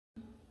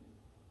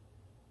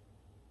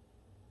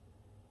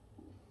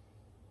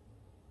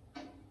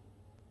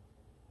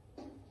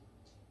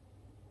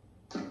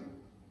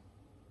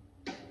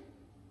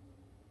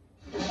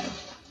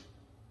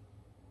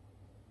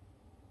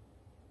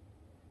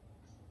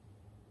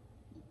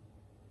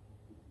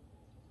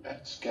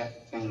Let's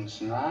get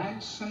things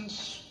nice and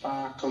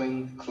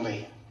sparkling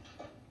clear.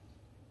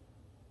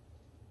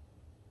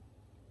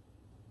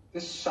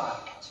 This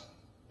sight,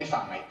 if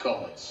I may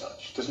call it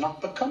such, does not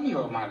become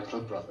you, my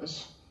little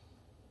brothers.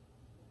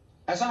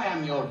 As I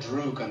am your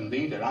Drugan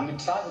leader, I'm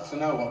entitled to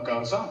know what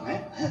goes on,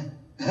 eh?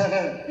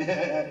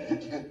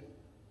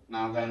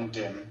 Now then,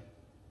 Dim,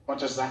 what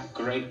does that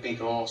great big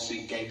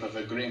horsey gape of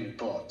a grin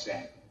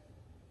portend?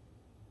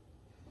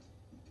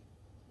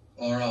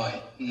 All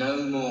right,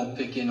 no more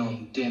picking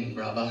on Dim,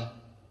 brother.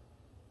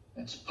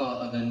 That's part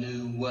of the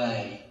new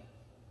way.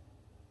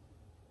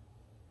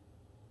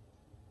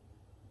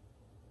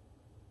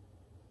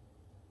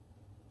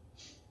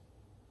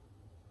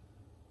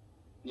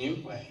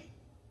 New way?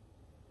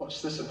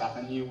 What's this about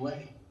a new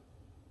way?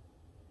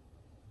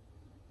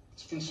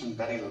 There's been some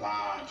very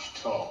large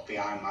talk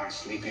behind my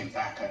sleeping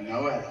bag, I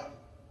know it.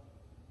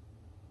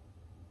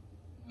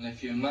 Well,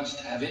 if you must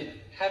have it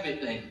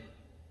then.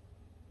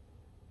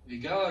 We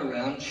go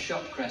around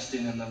shop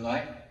cresting and the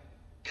like,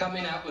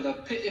 coming out with a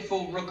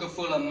pitiful rooker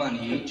full of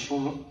money each.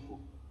 And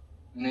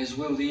there's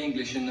Will the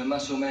English and the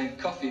muscle man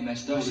coffee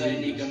master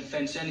saying he can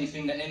fence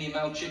anything that any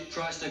male chick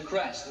tries to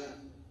crest.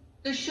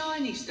 The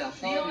shiny stuff,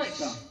 the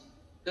ice.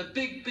 The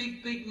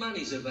big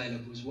money's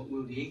available is what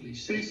Will the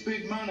English says.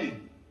 Big money?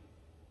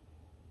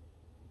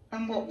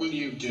 And what will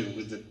you do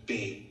with the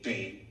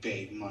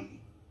big money?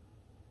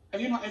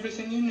 Have you not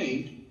everything you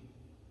need?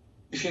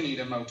 If you need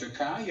a motor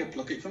car, you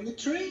pluck it from the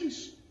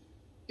trees.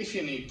 If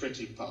you need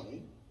pretty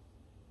Polly,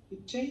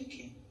 you take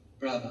it.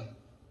 Brother,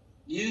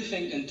 you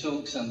think and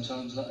talk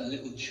sometimes like a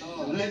little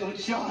child. A little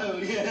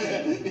child,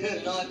 yeah.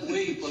 Tonight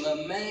we pull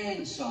a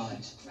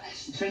man-sized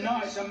crest.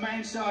 Tonight's a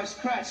man-sized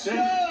crest.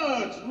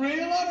 Good!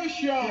 Real honor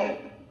show.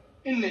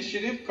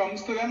 Initiative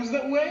comes to them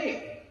that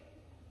way.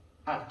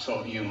 I've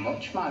taught you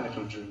much, my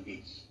little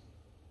droogies.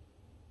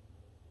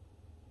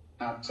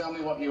 Now tell me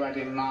what you had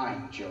in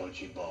mind,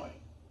 Georgie boy.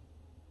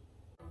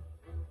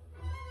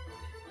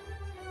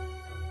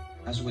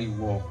 As we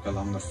walked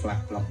along the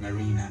flat block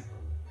marina,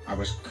 I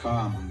was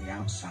calm on the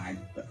outside,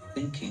 but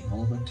thinking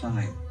all the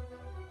time.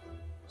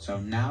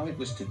 So now it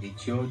was to be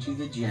Georgie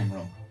the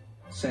General,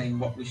 saying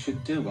what we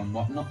should do and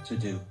what not to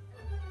do,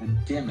 and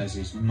Dim as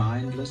his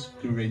mindless,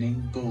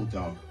 grinning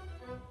bulldog.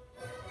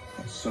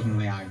 But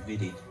suddenly I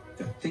vidded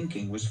that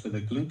thinking was for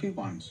the gloopy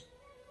ones,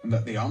 and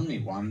that the omni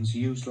ones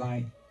used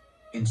like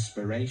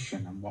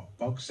inspiration and what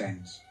bog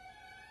sense.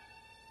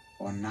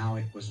 For now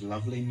it was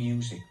lovely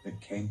music that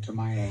came to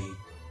my aid.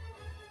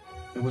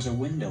 There was a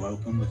window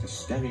open with a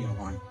stereo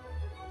on,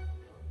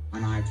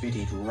 and I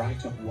vidded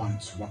right at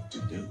once what to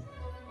do.